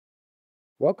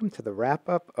Welcome to the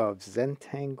wrap-up of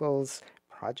Zentangle's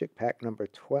Project Pack number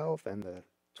 12 and the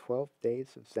 12 days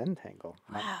of Zentangle.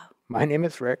 Wow. My name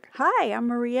is Rick. Hi, I'm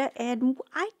Maria, and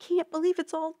I can't believe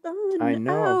it's all done. I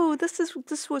know. Oh, this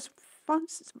was fun,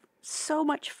 so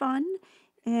much fun,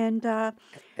 and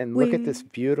And look at this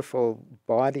beautiful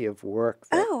body of work.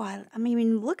 I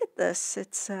mean, look at this.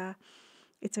 It's a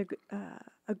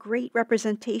great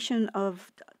representation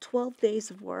of 12 days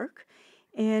of work,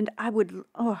 and I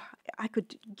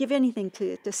could give anything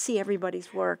to see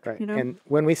everybody's work. Right. You know. And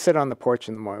when we sit on the porch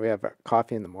in the morning, we have our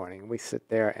coffee in the morning. We sit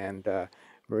there, and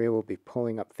Maria will be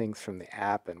pulling up things from the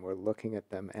app, and we're looking at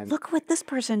them. And look what this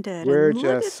person did. We're and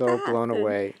just so blown and,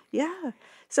 away. Yeah.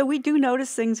 So we do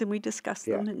notice things and we discuss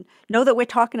them and know that we're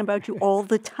talking about you all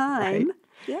the time. Right?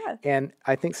 Yeah. And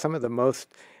I think some of the most,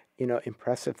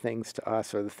 impressive things to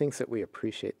us, or the things that we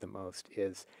appreciate the most,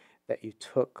 is that you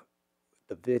took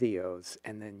the videos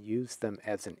and then used them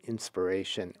as an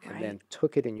inspiration and then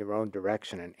took it in your own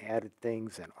direction and added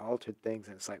things and altered things.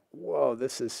 And it's like, whoa,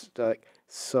 this is like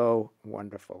so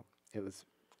wonderful. It was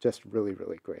just really,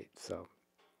 really great. So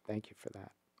thank you for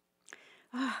that.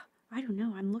 I don't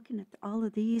know. I'm looking at all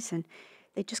of these and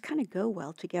they just kind of go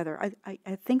well together.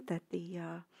 I think that the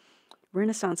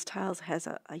Renaissance tiles has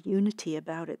a unity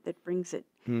about it that brings it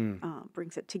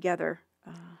together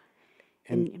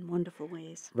in wonderful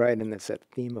ways. Right, and there's that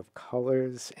theme of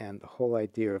colors and the whole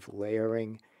idea of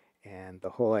layering and the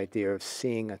whole idea of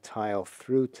seeing a tile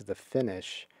through to the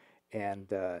finish, and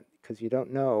because you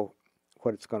don't know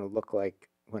what it's going to look like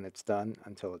when it's done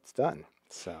until it's done.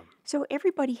 So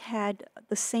everybody had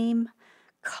the same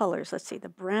colors. Let's say the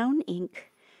brown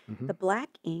ink, the black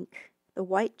ink, the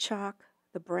white chalk,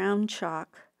 the brown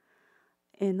chalk,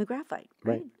 and the graphite,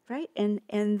 right?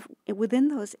 And within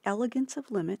those elegance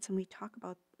of limits, and we talk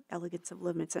about elegance of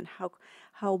limits and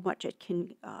how much it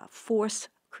can force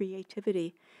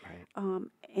creativity.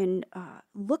 And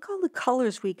look all the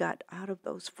colors we got out of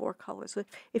those four colors.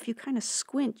 If you kind of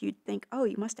squint, you'd think, oh,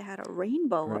 you must have had a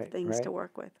rainbow of things to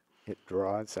work with. It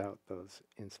draws out those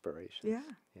inspirations. Yeah.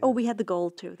 Oh, we had the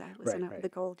gold too. That was the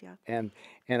gold, yeah. And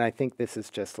I think this is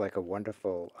just like a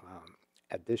wonderful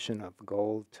addition of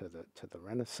gold to the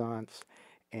Renaissance,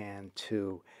 and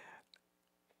to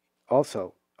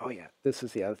also, this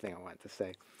is the other thing I wanted to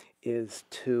say, is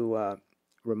to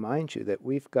remind you that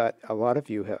we've got, a lot of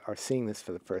you are seeing this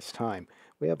for the first time.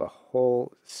 We have a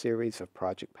whole series of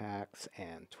project packs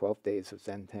and 12 days of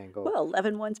Zentangle. Well,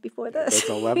 11 ones before this.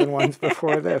 There's 11 ones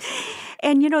before this.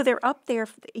 And, they're up there,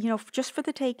 just for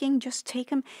the taking. Just take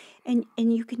them. And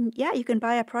you can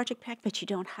buy a project pack, but you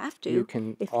don't have to. You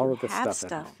can, if all you of the have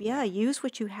stuff. Use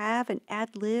what you have and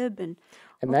ad lib and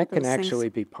that can things. actually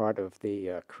be part of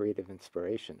the creative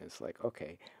inspiration. Is like,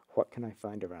 okay, what can I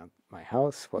find around my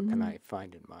house? What can I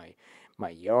find in my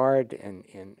yard?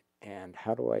 And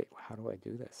how do I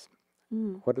do this?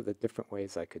 What are the different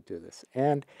ways I could do this?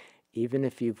 And even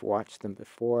if you've watched them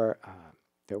before,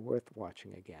 they're worth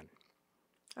watching again.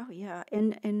 Oh yeah,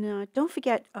 and don't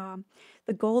forget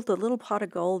the gold, the little pot of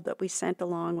gold that we sent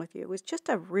along with you. It was just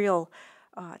a real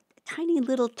tiny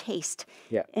little taste.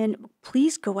 Yeah. And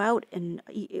please go out and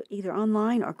either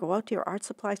online or go out to your art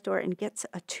supply store and get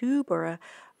a tube or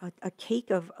a cake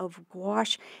of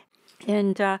gouache.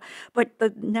 And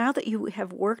now that you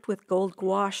have worked with gold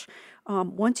gouache,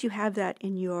 once you have that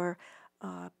in your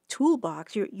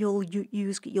toolbox, you'll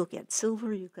get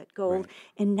silver, you'll get gold,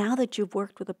 and now that you've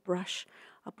worked with a brush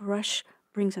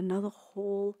brings another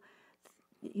whole,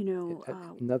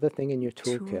 another thing in your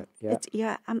toolkit.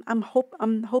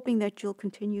 I'm hoping that you'll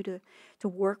continue to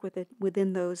work with it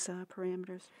within those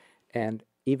parameters. And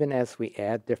even as we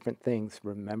add different things,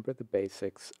 remember the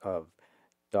basics of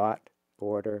dot,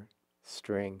 border,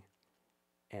 string,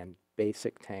 and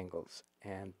basic tangles,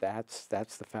 and that's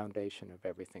the foundation of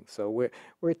everything. So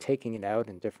we're taking it out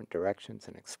in different directions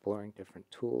and exploring different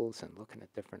tools and looking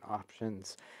at different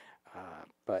options,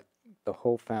 but the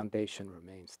whole foundation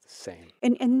remains the same.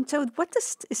 And so what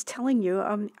this is telling you,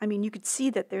 I mean, you could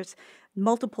see that there's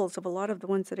multiples of a lot of the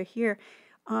ones that are here.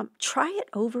 Try it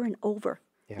over and over.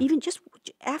 Yeah. Even just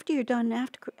after you're done,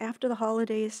 after the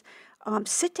holidays,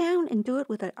 sit down and do it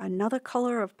with another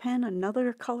color of pen,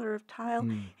 another color of tile,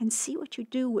 and see what you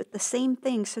do with the same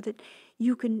thing, so that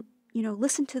you can,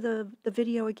 listen to the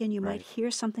video again. You might hear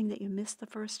something that you missed the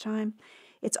first time.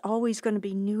 It's always going to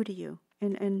be new to you,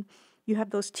 and you have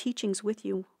those teachings with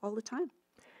you all the time.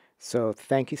 So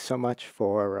thank you so much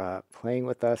for playing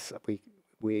with us.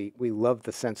 We love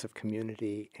the sense of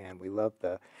community, and we love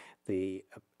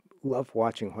love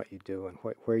watching what you do and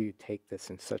where you take this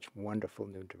in such wonderful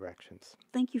new directions.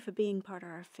 Thank you for being part of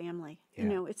our family.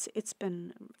 Yeah. It's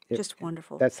been just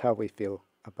wonderful. That's how we feel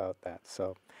about that.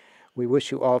 So we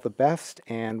wish you all the best,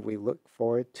 and we look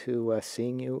forward to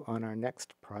seeing you on our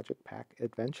next Project Pack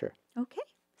adventure. Okay.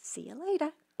 See you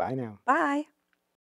later. Bye now. Bye.